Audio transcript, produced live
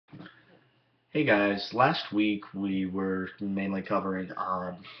Hey guys, last week we were mainly covering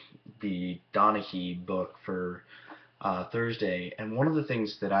the Donaghy book for Thursday, and one of the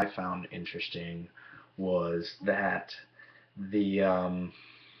things that I found interesting was that the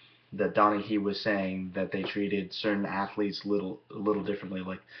that Donaghy was saying that they treated certain athletes a little differently,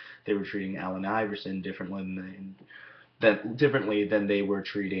 like they were treating Allen Iverson differently than they were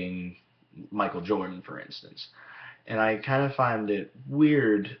treating Michael Jordan, for instance. And I kind of find it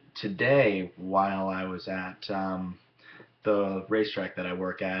weird today while I was at the racetrack that I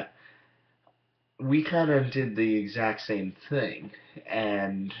work at. We kind of did the exact same thing,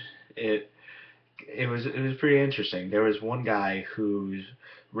 and it it was pretty interesting. There was one guy whose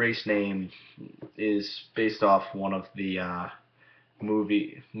race name is based off one of the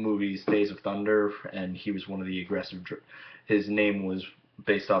movies Days of Thunder, and he was one of the his name was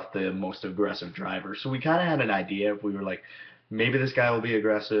based off the most aggressive driver. So we kind of had an idea. We were like, maybe this guy will be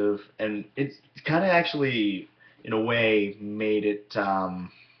aggressive, and it's kind of actually, in a way, made it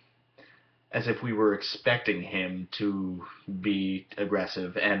as if we were expecting him to be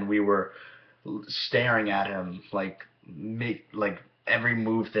aggressive, and we were staring at him like every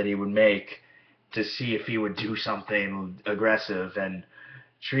move that he would make to see if he would do something aggressive and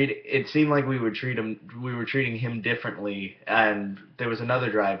it seemed like we were treating him differently. And there was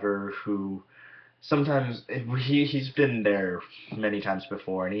another driver who sometimes he's been there many times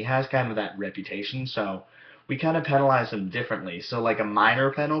before, and he has kind of that reputation, so we kind of penalize him differently. So like a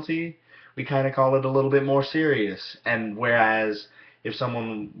minor penalty, we kind of call it a little bit more serious. And whereas if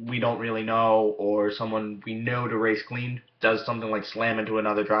someone we don't really know or someone we know to race clean does something like slam into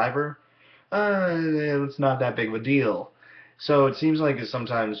another driver, it's not that big of a deal. So it seems like it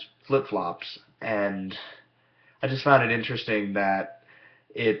sometimes flip-flops, and I just found it interesting that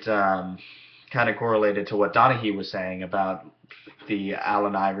it kind of correlated to what Donaghy was saying about the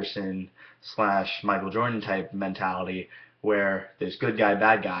Allen Iverson slash Michael Jordan type mentality, where there's good guy,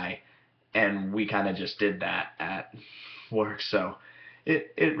 bad guy, and we kind of just did that at work. So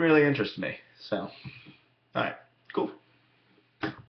it really interests me. So, all right, cool.